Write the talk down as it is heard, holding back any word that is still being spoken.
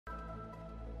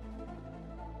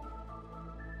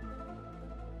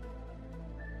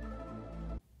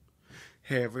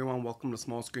Hey everyone, welcome to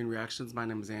Small Screen Reactions. My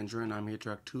name is Andrew and I'm here to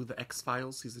react to The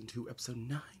X-Files Season 2 Episode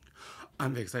 9.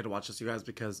 I'm very excited to watch this, you guys,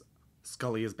 because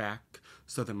Scully is back.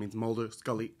 So that means Mulder,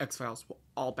 Scully, X-Files, we're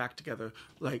all back together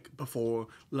like before.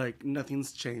 Like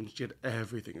nothing's changed, yet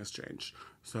everything has changed.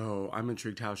 So I'm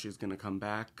intrigued how she's going to come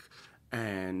back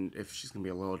and if she's going to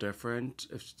be a little different,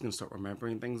 if she's going to start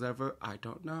remembering things ever. I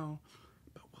don't know,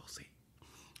 but we'll see.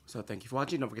 So thank you for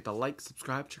watching. Don't forget to like,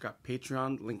 subscribe, check out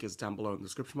Patreon. Link is down below in the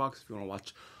description box if you want to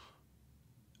watch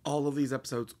all of these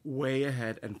episodes way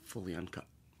ahead and fully uncut.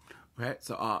 Okay,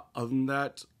 so other than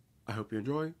that, I hope you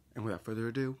enjoy. And without further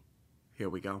ado, here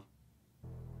we go.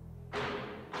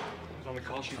 On the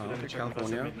call sheet for them to check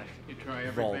California you try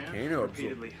every Volcano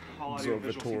repeatedly. All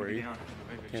Observatory.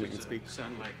 Can't even speak.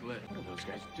 Sunlight lit. What are those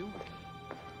guys doing?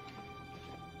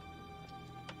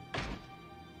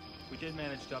 We did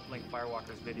manage to uplink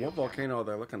FIREWALKER's video. What volcano are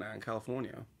they looking at in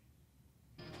California?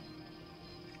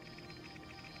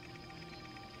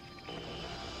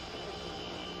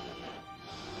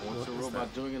 What's the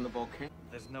robot doing in the volcano?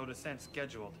 There's no descent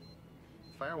scheduled.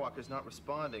 FIREWALKER's not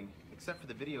responding. Except for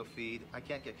the video feed, I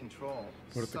can't get control.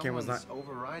 What if the camera's not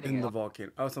overriding in the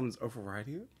volcano? Oh, someone's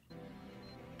overriding it?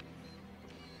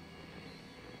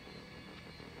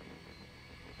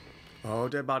 Oh,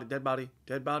 dead body, dead body,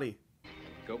 dead body.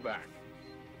 Go back.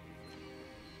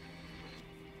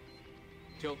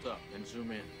 Tilt up and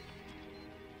zoom in.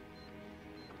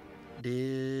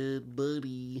 Dead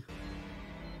buddy.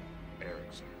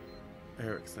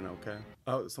 Erickson. Okay.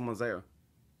 Oh, someone's there.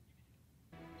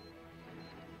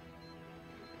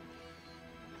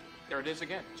 There it is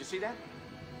again. Did you see that?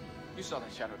 You saw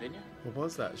that shadow, didn't you? What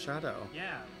was that shadow?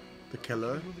 Yeah. The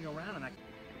killer? Moving around and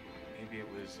Maybe it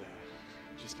was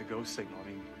just a ghost signal. I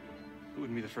mean, it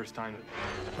wouldn't be the first time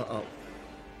that... Uh-oh.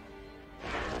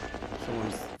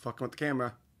 Someone's fucking with the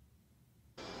camera.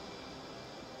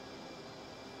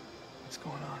 What's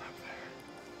going on up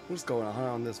there? What's going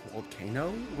on this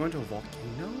volcano? We're going to a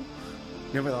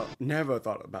volcano? Never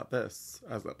thought about this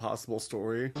as a possible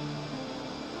story.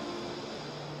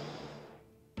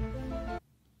 Do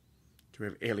we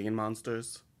have alien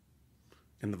monsters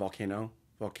in the volcano?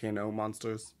 Volcano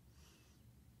monsters?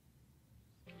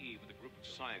 With a group of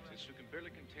scientists who can barely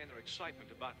contain their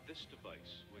excitement about this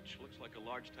device, which looks like a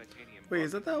large titanium. Wait,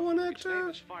 is that one Its name actor?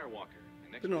 is FIREWALKER,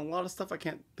 an There's been a lot of stuff I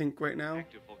can't think right now.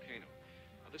 active volcano.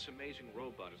 Now, this amazing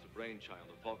robot is the brainchild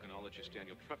of volcanologist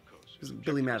Daniel Trepkos. This is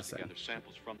Billy Madison. Gather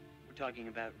samples from. We're talking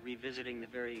about revisiting the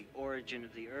very origin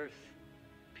of the Earth,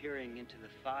 peering into the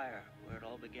fire where it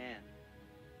all began.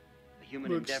 A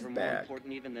human Looks endeavor more back.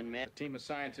 important even than man. The team of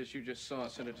scientists you just saw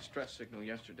sent a distress signal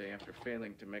yesterday after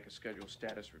failing to make a scheduled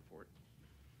status report.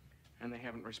 And they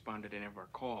haven't responded to any of our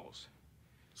calls.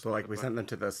 So like we sent them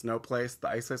to the snow place, the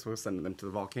ice place, we're sending them to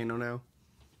the volcano now?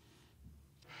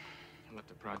 I left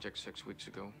the project 6 weeks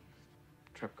ago.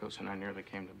 Trepkos and I nearly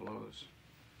came to blows.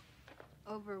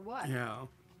 Over what? Yeah.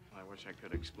 I wish I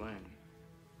could explain.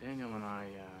 Daniel and I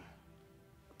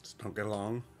Just don't get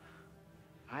along.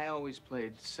 I always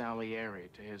played Salieri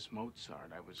to his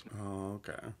Mozart. I was Oh,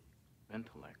 okay.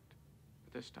 intellect.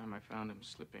 But this time I found him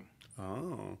slipping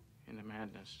Oh. into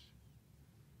madness.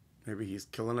 Maybe he's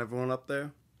killing everyone up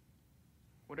there?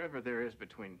 Whatever there is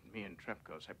between me and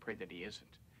Trepkos, I pray that he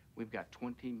isn't. We've got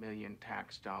 20 million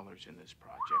tax dollars in this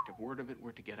project. If word of it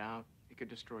were to get out, it could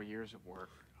destroy years of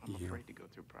work. I'm afraid to go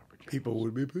through proper channels. People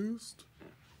would be pissed.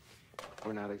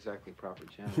 We're not exactly proper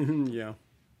channels. Yeah.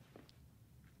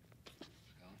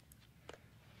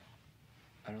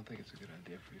 I don't think it's a good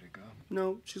idea for you to go.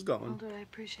 No, she's going. Mulder, I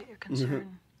appreciate your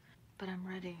concern, but I'm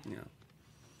ready. Yeah.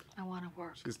 I want to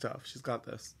work. She's tough. She's got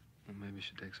this. Well, maybe you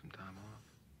should take some time off.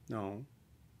 No.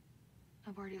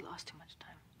 I've already lost too much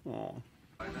time. Aw.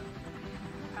 I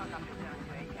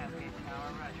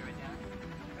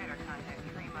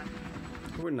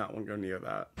would not want to go near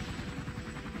that.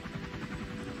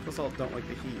 Plus, I don't like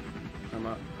the heat. I'm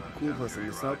a cool person.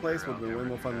 The snow place would have been way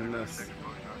more fun than this.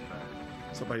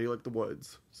 So, I do like the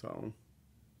woods, so.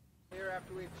 Here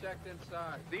after we've checked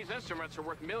inside. These instruments are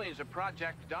worth millions of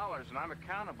project dollars, and I'm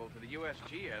accountable to the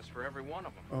USGS for every one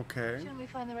of them. Okay. Shouldn't we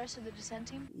find the rest of the descent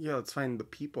team? Yeah, let's find the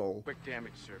people. Quick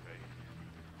damage survey.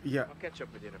 Yeah, I'll catch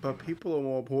up with you in a but few people are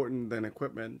more important than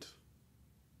equipment.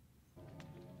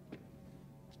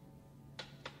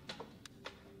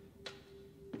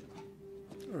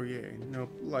 Oh yay, no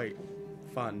light.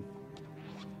 Fun.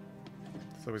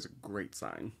 It's always a great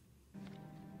sign.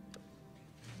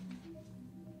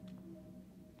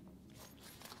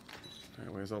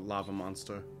 Alright, where's a lava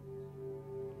monster?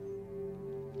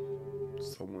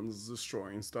 Someone's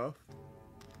destroying stuff.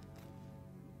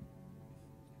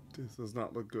 This does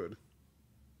not look good.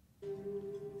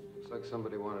 like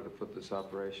somebody wanted to put this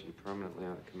operation permanently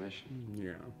out of commission.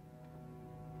 Yeah.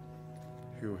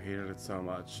 Who hated it so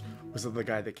much? Was it the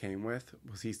guy that came with?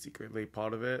 Was he secretly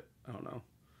part of it? I don't know.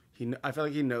 I feel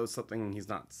like he knows something he's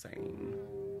not saying.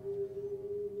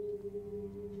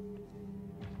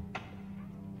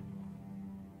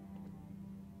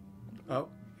 Oh,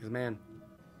 he's a man.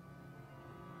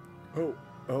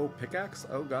 Oh, pickaxe?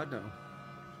 Oh God, no.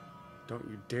 Don't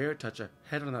you dare touch a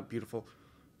head on that beautiful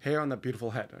hair on that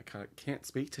beautiful head. I can't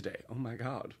speak today. Oh my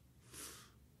God.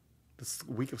 This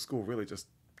week of school really just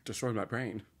destroyed my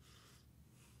brain.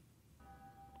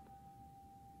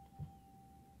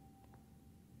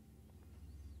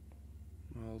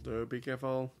 Mulder, be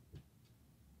careful.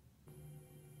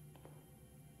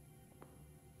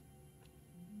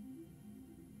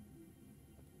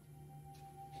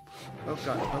 Oh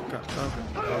God, oh God,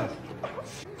 oh God. Oh.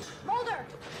 Mulder!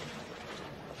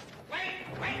 Wait!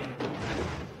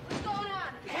 What's going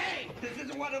on? Hey! This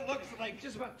isn't what it looks like.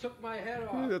 Just about took my head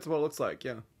off. Yeah, that's what it looks like,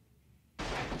 yeah. I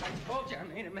told you I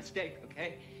made a mistake,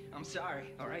 okay? I'm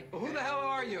sorry, all right? Well, who the hell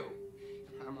are you?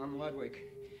 I'm Ludwig.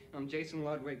 I'm Jason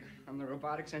Ludwig. I'm the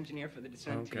robotics engineer for the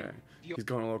descent team. Okay. He's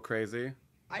going a little crazy.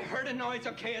 I heard a noise,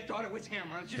 okay? I thought it was him.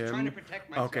 I was just trying to protect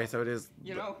myself. Okay, so it is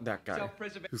that guy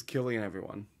self-preservation. who's killing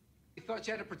everyone. You thought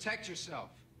you had to protect yourself.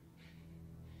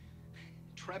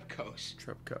 Trepkos.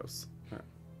 Trepkos. Huh.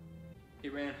 He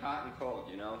ran hot and cold,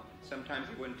 you know? Sometimes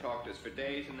he wouldn't talk to us for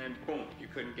days, and then boom, you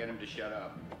couldn't get him to shut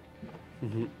up.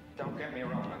 Mm-hmm. Don't get me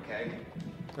wrong, okay?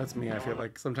 That's me. I feel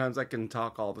like sometimes I can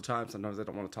talk all the time. Sometimes I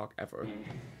don't want to talk ever.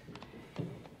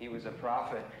 He was a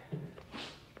prophet,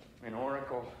 an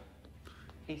oracle.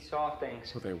 He saw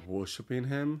things. Were they worshiping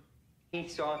him? He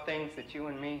saw things that you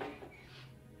and me,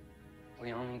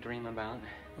 we only dream about.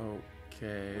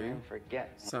 Okay. And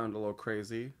forget. Sound a little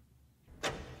crazy.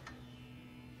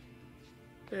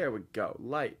 There we go.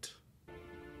 Light.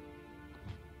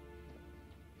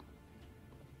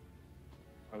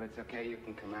 Well, it's okay. You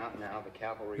can come out now. The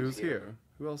cavalry's Who's here?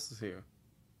 Who else is here?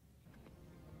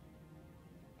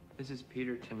 This is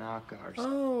Peter Tanaka.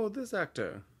 Oh, this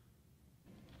actor.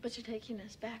 But you're taking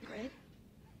us back, right?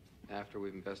 After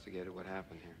we've investigated what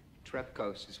happened here.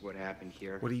 Trepkos is what happened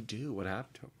here. What'd he do? What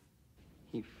happened to him?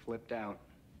 He flipped out.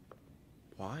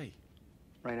 Why?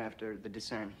 Right after the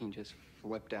descent, he just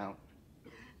flipped out.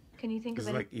 Can you think Is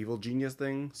of it like evil genius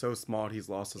thing? So smart he's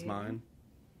lost his mind?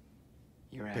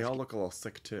 They all look a little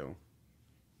sick too.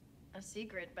 A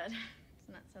secret, but it's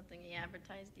not something he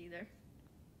advertised either.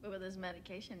 But with his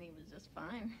medication, he was just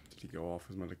fine. Did he go off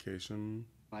his medication?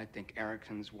 I think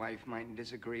Erickson's wife might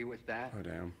disagree with that. Oh,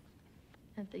 damn.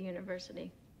 At the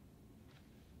university.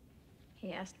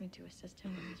 He asked me to assist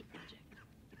him in his project.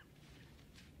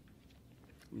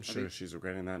 I'm sure she's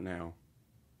regretting that now.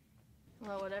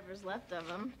 Well, whatever's left of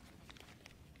him.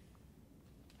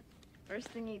 First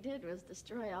thing he did was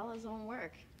destroy all his own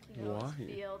work. You know, Why?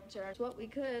 his field journals, what we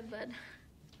could, but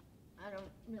I don't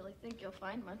really think you'll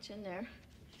find much in there.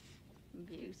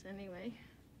 Abuse, anyway.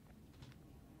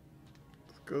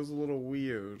 This goes a little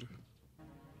weird.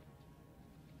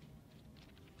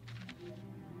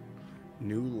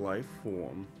 New life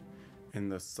form in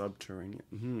the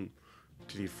subterranean.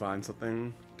 Did he find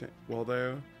something while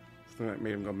there? Something that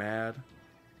made him go mad?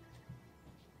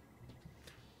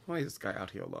 Why is this guy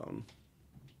out here alone?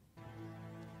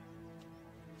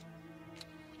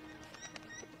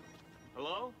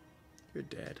 Hello? You're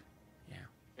dead. Yeah.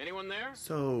 Anyone there?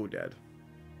 So dead.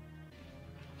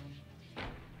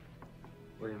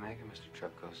 What do you make of Mr.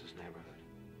 Trepkos' neighborhood?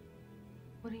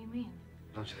 What do you mean?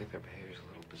 Don't you think their behavior's a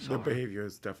little bizarre? The behavior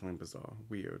is definitely bizarre.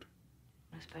 Weird.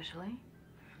 Especially?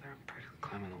 They're practically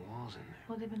climbing the walls in there.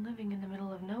 Well, they've been living in the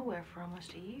middle of nowhere for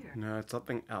almost a year. No, it's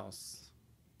something else.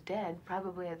 Dead,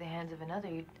 probably at the hands of another.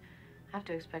 You'd have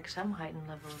to expect some heightened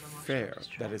level of emotional Fair.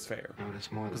 distress. That is fair. No, but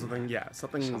it's more than something. that. Yeah,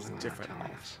 something's Something they're not different.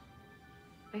 telling us.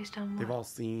 Based on They've what? all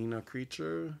seen a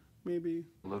creature, maybe?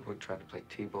 Ludwig tried to play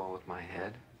t-ball with my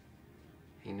head.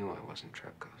 He knew I wasn't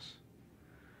Trepkos.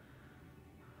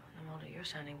 I'm older, you're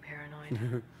sounding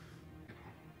paranoid.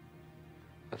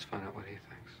 Let's find out what he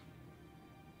thinks.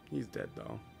 He's dead,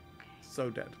 though. So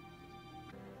dead.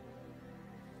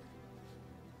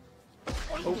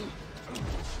 Oh.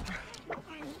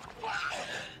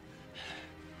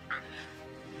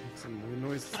 Some weird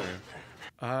noises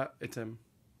there. It's him.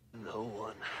 No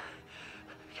one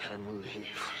can leave.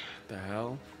 The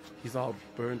hell? He's all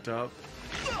burnt up.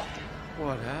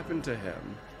 What happened to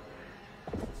him?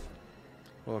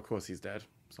 Well, of course he's dead.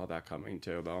 Saw that coming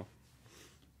too, though.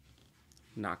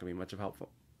 Not gonna be much of helpful.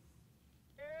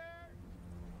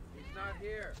 He's not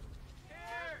here.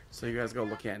 So you guys go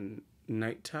look at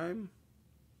nighttime?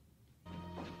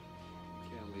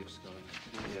 leave, Scully.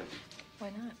 Yeah. Why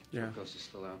not? Yeah. Ghost is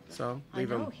still out there. So, I leave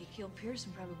know, him. he killed Pierce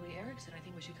and probably Erickson. I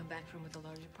think we should come back for him with a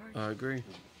larger party. I agree.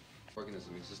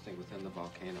 Organism existing within the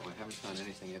volcano. I haven't found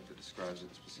anything yet that describes it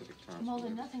in specific terms. Mulder,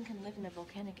 nothing can live in a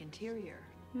volcanic interior.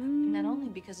 Not only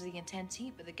because of the intense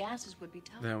heat, but the gases would be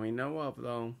tough. That we know of,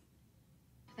 though.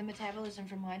 The metabolism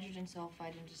from hydrogen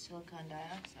sulfide into silicon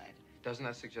dioxide. Doesn't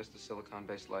that suggest a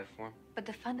silicon-based life form? But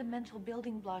the fundamental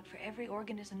building block for every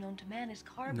organism known to man is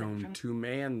carbon. Known to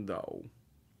man, though.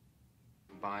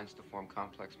 Combines to form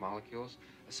complex molecules.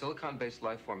 A silicon-based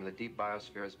life form in the deep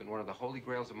biosphere has been one of the holy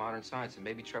grails of modern science, and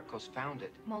maybe Trepkos found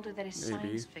it. Mulder, that is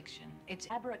science fiction. It's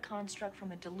an elaborate construct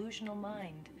from a delusional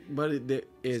mind. But there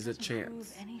is a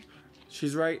chance.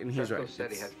 She's right and he's right. Trepkos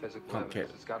said he had physical complicated.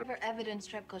 evidence. It's got to... Whatever evidence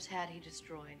Trepkos had, he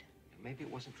destroyed. Maybe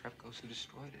it wasn't Trepkos who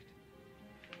destroyed it.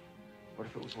 What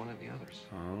if it was one of the others?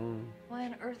 Oh. Why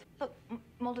on earth? Look,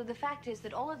 Mulder, the fact is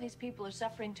that all of these people are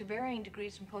suffering to varying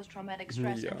degrees from post-traumatic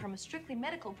stress, Yeah. and from a strictly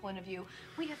medical point of view,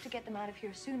 we have to get them out of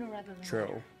here sooner rather than True.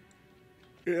 later.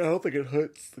 Yeah, I don't think it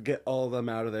hurts to get all of them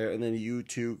out of there, and then you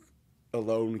two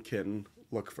alone can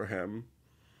look for him.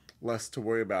 Less to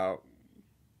worry about.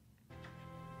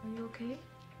 Are you okay?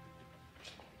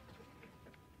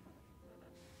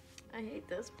 I hate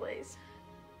this place.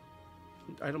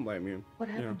 I don't blame you. What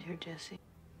Yeah. happened here, Jesse?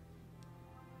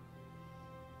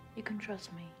 You can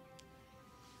trust me.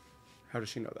 How does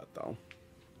she know that, though?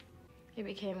 He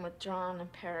became withdrawn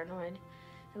and paranoid.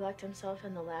 He locked himself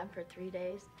in the lab for 3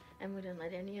 days and wouldn't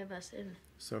let any of us in.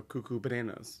 So, cuckoo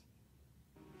bananas.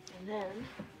 And then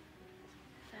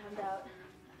found out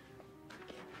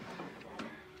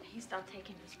that he stopped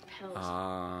taking his pills.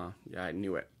 Yeah, I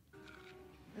knew it.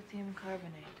 Lithium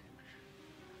carbonate.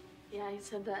 Yeah, he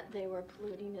said that they were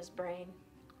polluting his brain.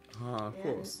 Of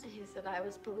course. And he said I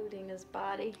was polluting his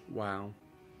body. Wow.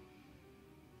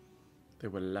 They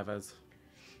were lovers.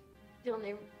 The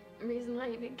only reason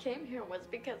I even came here was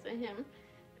because of him.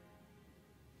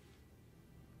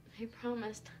 He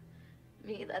promised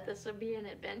me that this would be an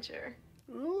adventure,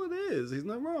 Oh, it is. He's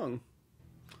not wrong.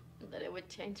 that it would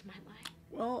change my life.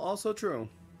 Well, also true.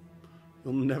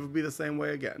 You'll never be the same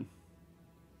way again.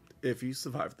 If you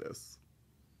survive this.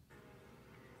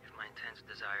 If my intense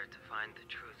desire to find the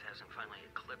truth hasn't finally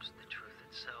eclipsed the truth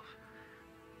itself.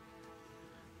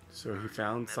 So he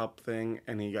found something,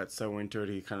 and he got so into it,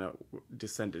 he kind of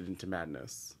descended into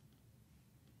madness.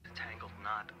 The tangled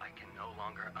knot I can no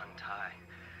longer untie.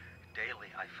 Daily,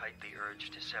 I fight the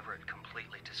urge to sever it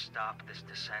completely, to stop this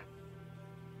descent.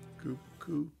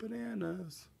 Cuckoo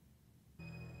bananas.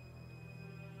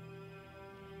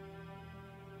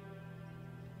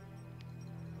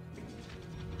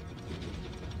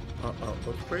 Uh-oh,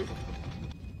 earthquake?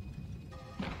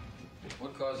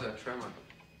 What caused that tremor?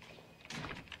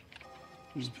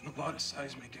 There's been a lot of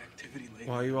seismic activity lately.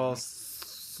 Why are you all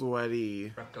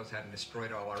sweaty? Reptiles hadn't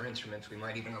destroyed all our instruments. We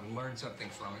might even have learned something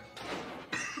from it.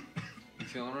 You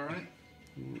feeling all right?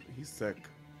 He's sick.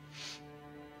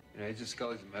 You know, Agent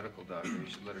Scully's a medical doctor. You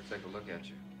should let her take a look at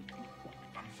you.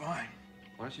 I'm fine.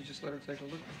 Why don't you just let her take a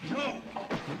look? No!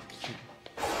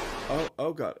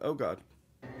 Oh God, oh God.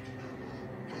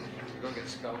 Go get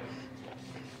Scully.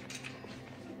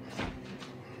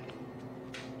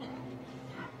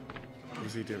 What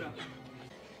does he do?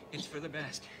 It's for the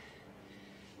best.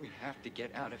 We have to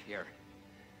get out of here.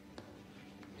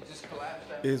 You just collapsed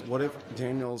that. Is what if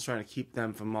Daniel's trying to keep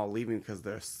them from all leaving because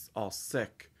they're all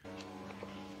sick?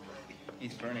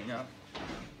 He's burning up.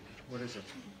 What is it?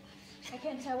 I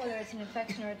can't tell whether it's an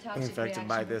infection or a toxic Infected reaction.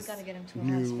 by We've this got to get him to a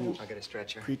new hospital. I'll get a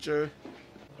stretcher. creature.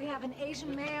 We have an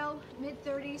Asian male,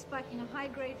 mid-30s, spiking a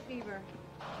high-grade fever.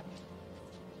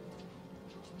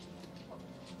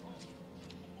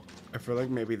 I feel like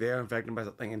maybe they're infected by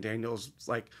something, and Daniel's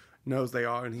like knows they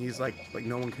are, and he's like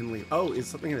no one can leave. Oh, is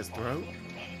something in his throat?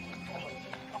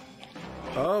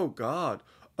 Oh God!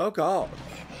 Oh God!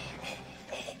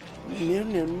 No,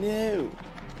 no, no!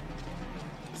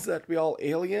 Does that be all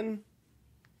alien?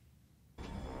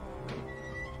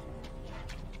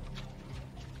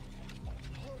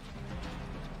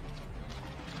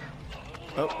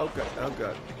 Oh God! Oh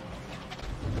God!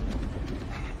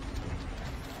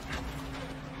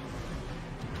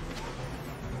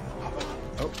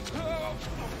 Oh.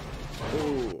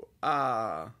 Ooh.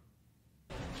 Ah.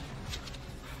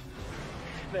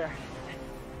 There.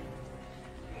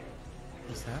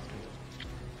 What's happening?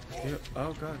 Yeah.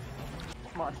 Oh God.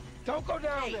 Come on. Don't go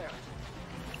down there.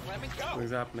 Let me go. What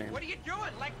is happening? What are you doing?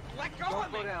 Let go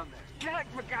of me. Don't go down there. God,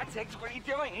 for God's sakes, what are you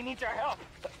doing? He needs our help.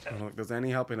 I don't think there's any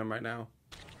helping him right now.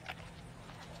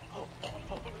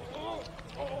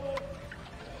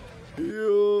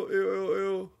 Ew,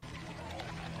 ew,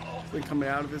 ew. thing coming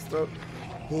out of his throat.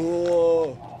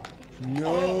 Oh,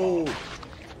 no.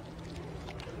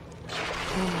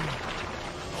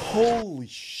 Holy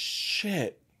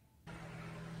shit.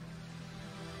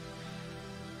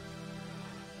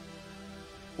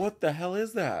 What the hell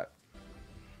is that?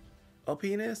 A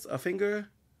penis? A finger?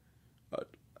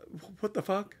 What the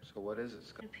fuck? So what is it?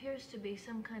 It appears to be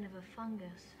some kind of a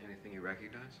fungus. Anything you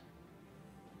recognize?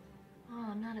 Oh,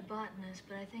 I'm not a botanist,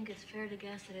 but I think it's fair to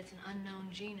guess that it's an unknown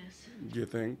genus. You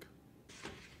think?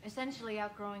 Essentially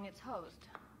outgrowing its host.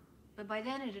 But by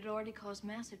then it had already caused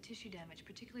massive tissue damage,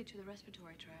 particularly to the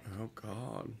respiratory tract. Oh,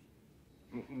 God.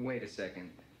 Wait a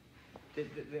second.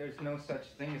 There's no such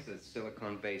thing as a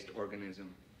silicon-based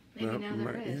organism. Maybe now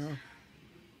there is. Yeah.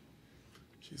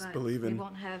 She's But believing. we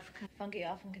won't have fungi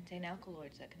often contain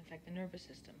alkaloids that can affect the nervous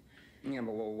system. Yeah,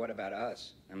 but what about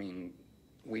us? I mean,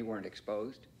 we weren't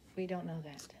exposed. We don't know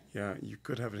that. Yeah, you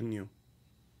could have it in you.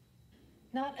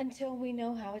 Not until we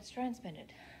know how it's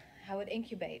transmitted, how it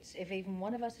incubates. If even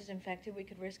one of us is infected, we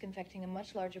could risk infecting a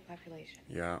much larger population.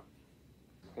 Yeah.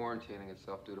 Quarantining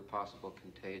itself due to possible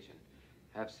contagion.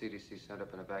 Have CDC send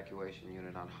up an evacuation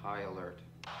unit on high alert.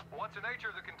 What's the nature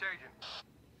of the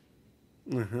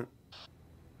contagion?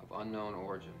 Of unknown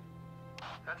origin.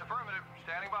 That's affirmative.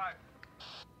 Standing by.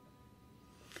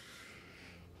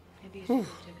 Maybe you should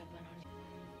check up on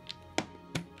her.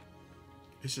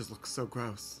 It just looks so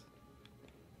gross.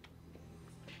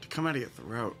 To come out of your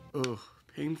throat. Ugh,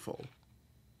 painful.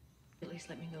 At least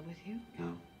let me go with you.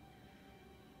 No.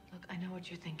 Look, I know what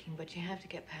you're thinking, but you have to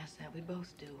get past that. We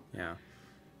both do. Yeah.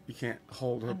 You can't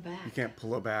hold her. I'm back. You can't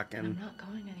pull her back and I'm not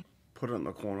going anywhere. put her in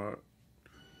the corner.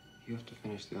 You have to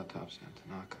finish the autopsy on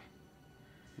Tanaka.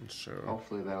 Sure.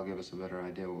 Hopefully that'll give us a better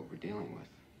idea what we're dealing with.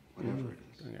 Whatever it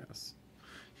is. Yes.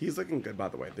 He's looking good, by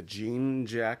the way. The jean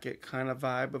jacket kind of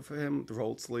vibe of him. The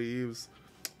rolled sleeves.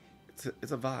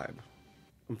 It's a vibe.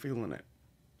 I'm feeling it.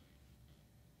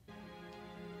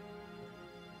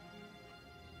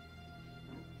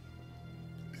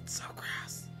 It's so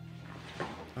grass.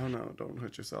 Oh no, don't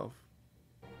hurt yourself.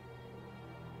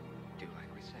 Do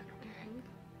like we said, okay?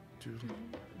 Dude,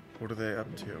 what are they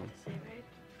up to?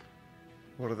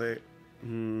 What are they?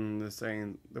 They're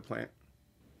saying the plant.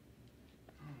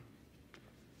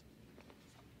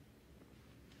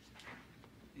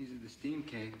 These are the steam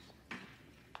caves.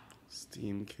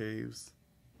 Steam caves.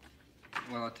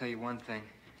 Well, I'll tell you one thing.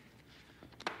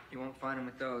 You won't find them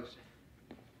with those.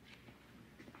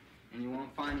 And you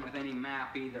won't find them with any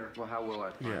map either. Well, how will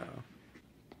I find Yeah. them?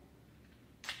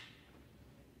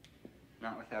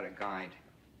 Not without a guide.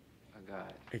 A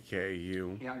guide. AKA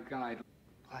you. Yeah, a guide.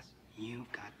 Plus, you've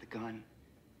got the gun.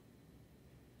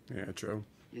 Yeah, true.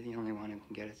 You're the only one who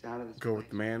can get us out of this Go place. with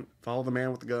the man. Follow the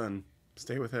man with the gun.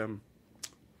 Stay with him.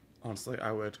 Honestly,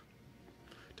 I would.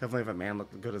 Definitely if a man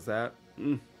looked as good as that,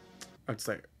 I'd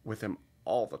stay with him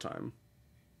all the time.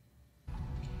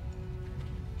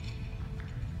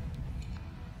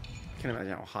 Can't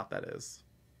imagine how hot that is.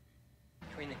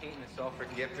 Between the heat and the sulfur, it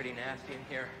can get pretty nasty in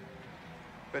here.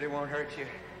 But it won't hurt you.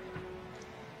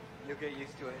 You'll get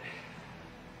used to it.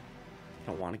 I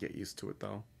don't want to get used to it,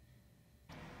 though.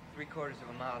 3/4 of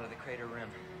a mile to the crater rim.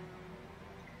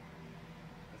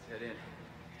 Let's head in.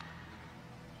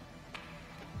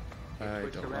 I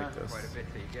Twitch don't around like this. quite a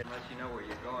bit till you get, unless you know where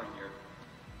you're going. You're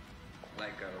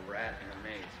like a rat in a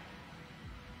maze.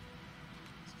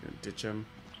 Just gonna ditch him.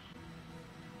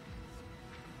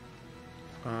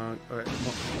 Okay.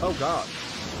 Oh, God.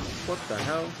 What the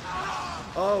hell?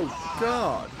 Oh,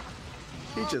 God.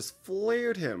 He just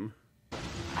flared him.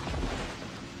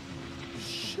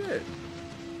 Shit.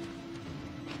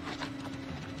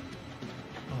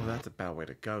 Oh, that's a bad way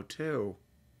to go, too.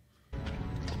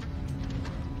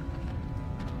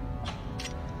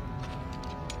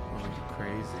 Oh,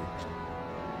 crazy.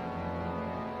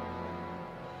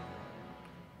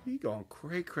 He going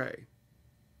cray-cray.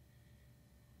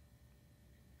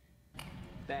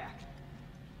 Back.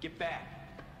 Get back.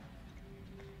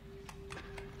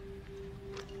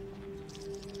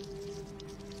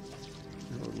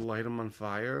 Light him on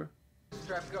fire.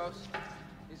 Strepkos,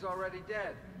 he's already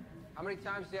dead. How many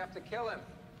times do you have to kill him?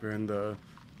 Burn the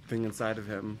thing inside of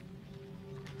him.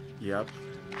 Yep.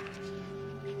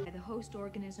 By the host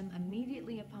organism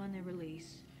immediately upon their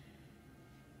release,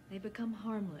 they become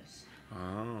harmless,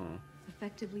 Oh.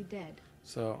 effectively dead.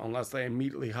 So unless they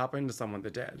immediately hop into someone,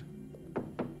 they're dead.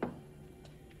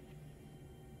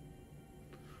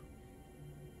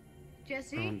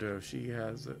 Jesse? I wonder if she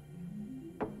has it.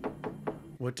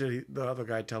 What did the other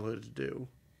guy tell her to do?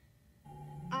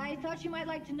 I thought you might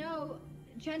like to know.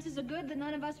 Chances are good that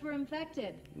none of us were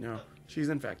infected. No, she's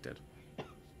infected.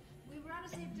 We were at a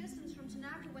safe distance from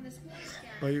Tanaka when when the spores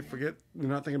scan. But you forget, you're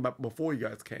not thinking about before you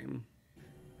guys came.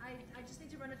 I just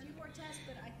need to run a few more tests,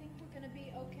 but I think we're gonna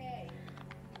be okay.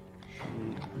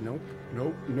 Nope,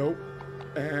 nope, nope,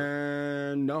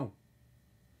 and no.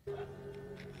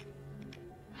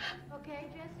 Okay,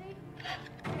 Jesse?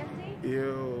 Jesse?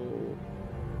 Ew.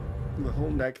 The whole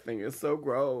neck thing is so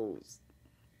gross.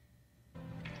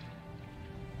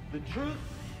 The truth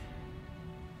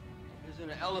is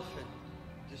an elephant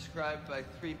described by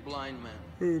 3 blind men.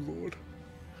 Oh, Lord.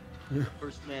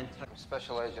 First man I'm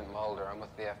Special Agent Mulder. I'm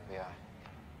with the FBI.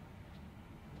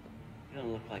 You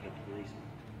don't look like a policeman.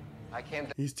 I came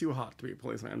to... He's too hot to be a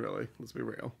policeman, really. Let's be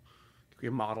real. He could be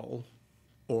a model.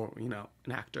 Or, you know,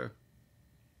 an actor.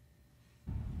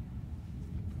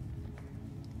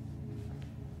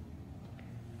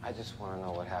 I just want to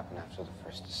know what happened after the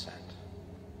first descent.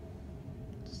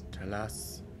 Just tell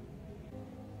us.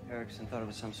 Erickson thought it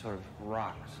was some sort of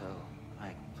rock, so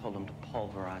I told him to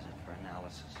pulverize it for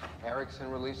analysis.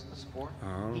 Erickson released the spore?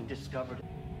 Oh. He discovered it.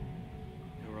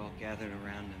 They were all gathered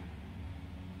around him.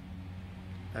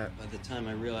 By the time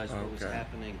I realized what was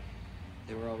happening,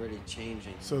 they were already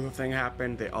changing. So the thing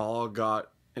happened, it all got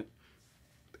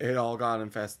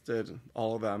infested,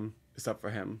 all of them, except for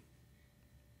him.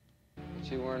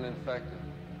 But you weren't infected.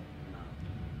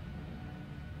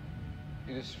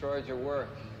 You destroyed your work,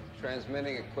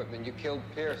 transmitting equipment. You killed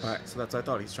Pierce. Alright, so that's what I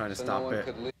thought. He's trying to So stop no one it.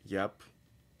 could leave. Yep.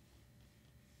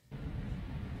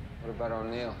 What about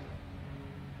O'Neill?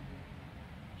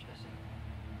 Jesse.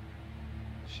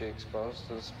 Was she exposed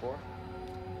to the spore?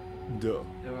 Duh.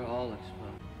 They were all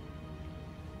exposed.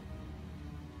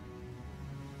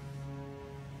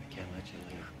 I can't let you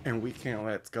leave. And we can't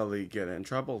let Scully get in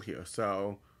trouble here,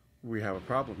 so we have a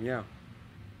problem, yeah.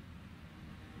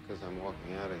 Because I'm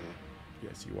walking out of here.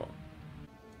 Yes, you are.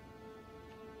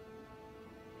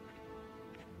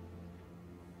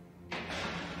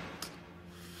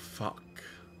 Fuck.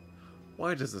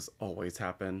 Why does this always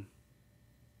happen?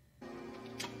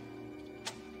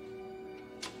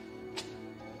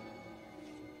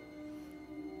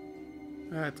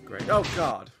 That's great. Oh,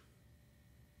 God.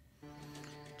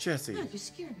 Jesse. God, you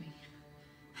scared me.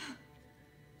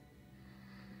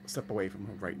 Step away from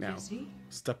her right now. Jesse?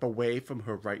 Step away from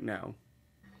her right now.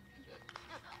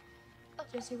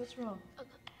 Jesse, what's wrong?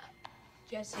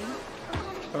 Jesse?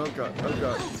 Oh, God. Oh,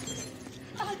 God.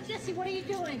 Oh, Jesse, what are you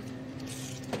doing?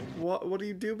 What are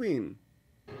you doing?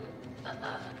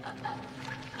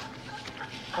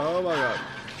 Oh, my God.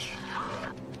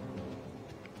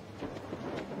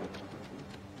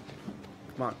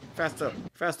 Come on. Faster.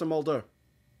 Faster, Mulder.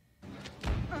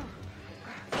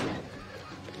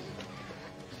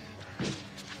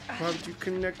 Why would you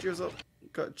connect yourself?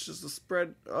 Got just a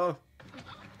spread. Oh.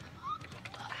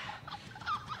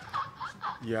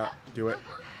 Yeah, do it.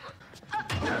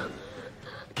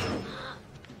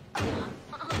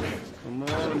 Come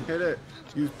on, hit it.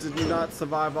 You did not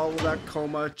survive all of that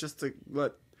coma just to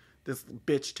let this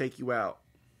bitch take you out.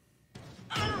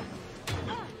 Yeah,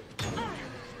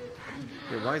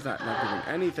 why is that not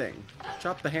doing anything?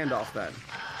 Chop the hand off then.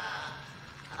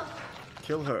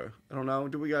 Kill her. I don't know.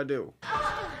 Do what we gotta do.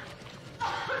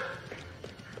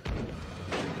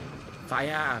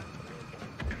 Fire!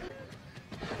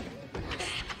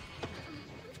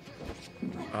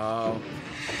 Oh,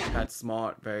 that's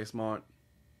smart. Very smart.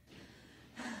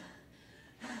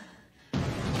 Okay.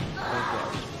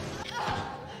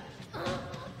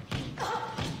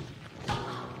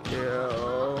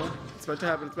 Ew. It's about to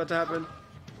happen. It's about to happen.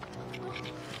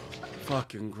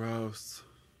 Fucking gross.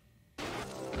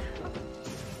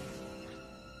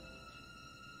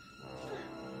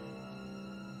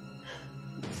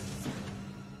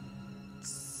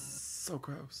 So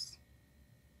gross.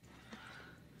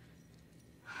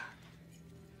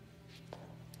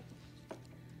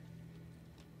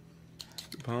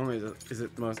 The problem is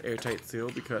it the most airtight seal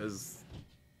because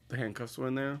the handcuffs were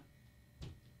in there?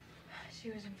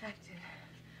 She was infected.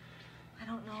 I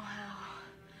don't know how.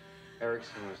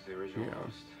 Erickson was the original Yeah.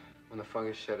 host. When the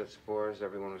fungus shed its spores,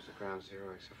 everyone was at ground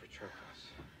zero except for Trepkos.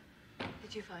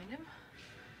 Did you find him?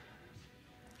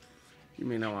 You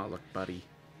may not want to look, buddy.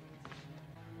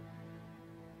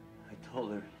 I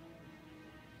told her it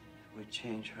would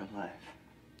change her life.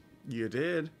 You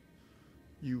did.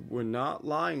 You were not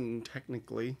lying,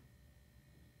 technically.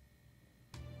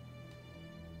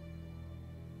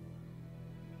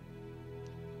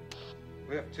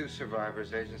 We have 2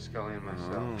 survivors, Agent Scully and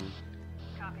myself. Oh.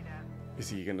 Copy that. Is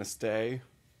he gonna stay?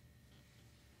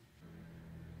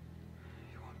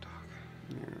 You won't talk.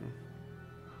 Yeah.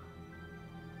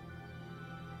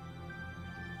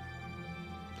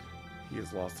 He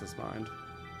has lost his mind.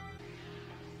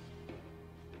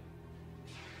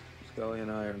 Scully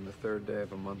and I are in the third day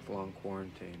of a month-long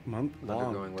quarantine. Month-long?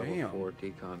 Undergoing Damn. level 4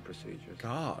 decon procedures.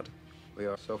 God. We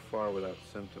are so far without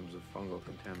symptoms of fungal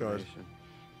contamination.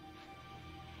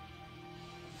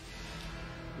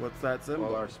 What's that symbol?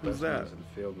 All our Who's that? specimens and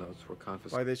field notes were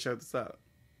confiscated. Why they showed this up?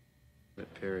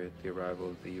 That period, the arrival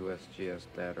of the USGS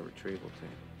data retrieval team.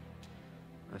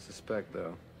 I suspect,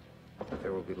 though, that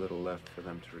there will be little left for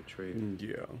them to retrieve.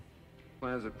 Yeah.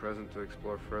 Plans at present to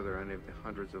explore further any of the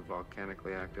hundreds of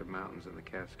volcanically active mountains in the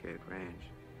Cascade Range,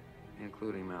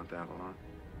 including Mount Avalon.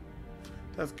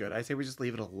 That's good. I say we just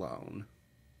leave it alone.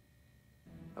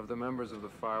 Of the members of the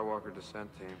Firewalker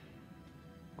descent team,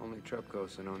 only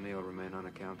Trepkos and O'Neill remain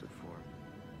unaccounted for.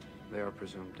 They are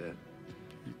presumed dead.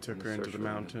 You took her into the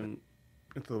mountain,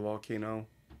 into the volcano.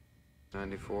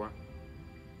 94.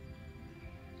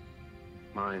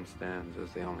 Mine stands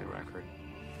as the only record.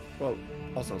 Well,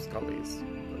 also Scully's.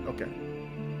 Okay.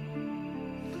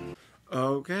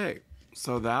 Okay.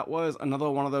 So that was another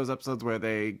one of those episodes where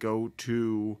they go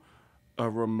to a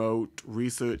remote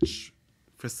research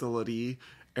facility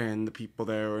and the people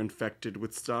there are infected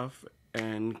with stuff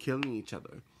and killing each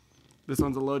other. This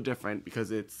one's a little different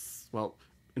because it's, well,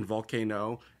 in a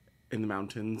volcano in the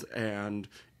mountains, and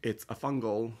it's a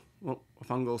fungal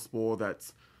spore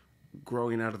that's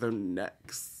growing out of their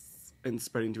necks and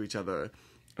spreading to each other.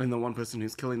 And the one person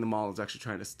who's killing them all is actually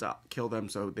trying to kill them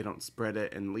so they don't spread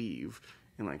it and leave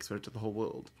and like spread it to the whole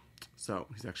world. So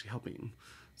he's actually helping.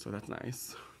 So that's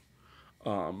nice.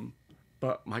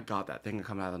 But my God, that thing that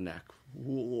comes out of the neck.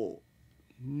 Whoa.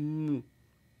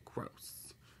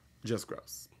 Gross. Just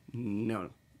gross. No,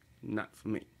 not for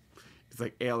me. It's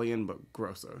like Alien, but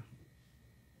grosser.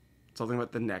 Something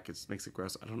about the neck, it just makes it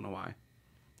gross. I don't know why.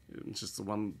 It's just the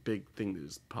one big thing that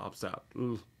just pops out.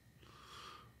 Ugh.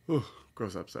 Ugh,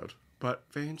 gross episode. But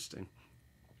very interesting.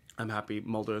 I'm happy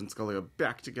Mulder and Scully are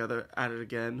back together at it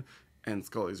again. And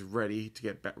Scully's ready to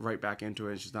get right back into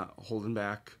it. She's not holding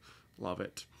back. Love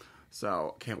it.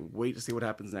 So, can't wait to see what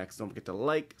happens next. Don't forget to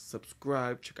like,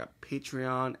 subscribe, check out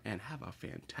Patreon, and have a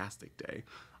fantastic day.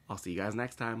 I'll see you guys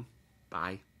next time.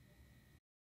 Bye.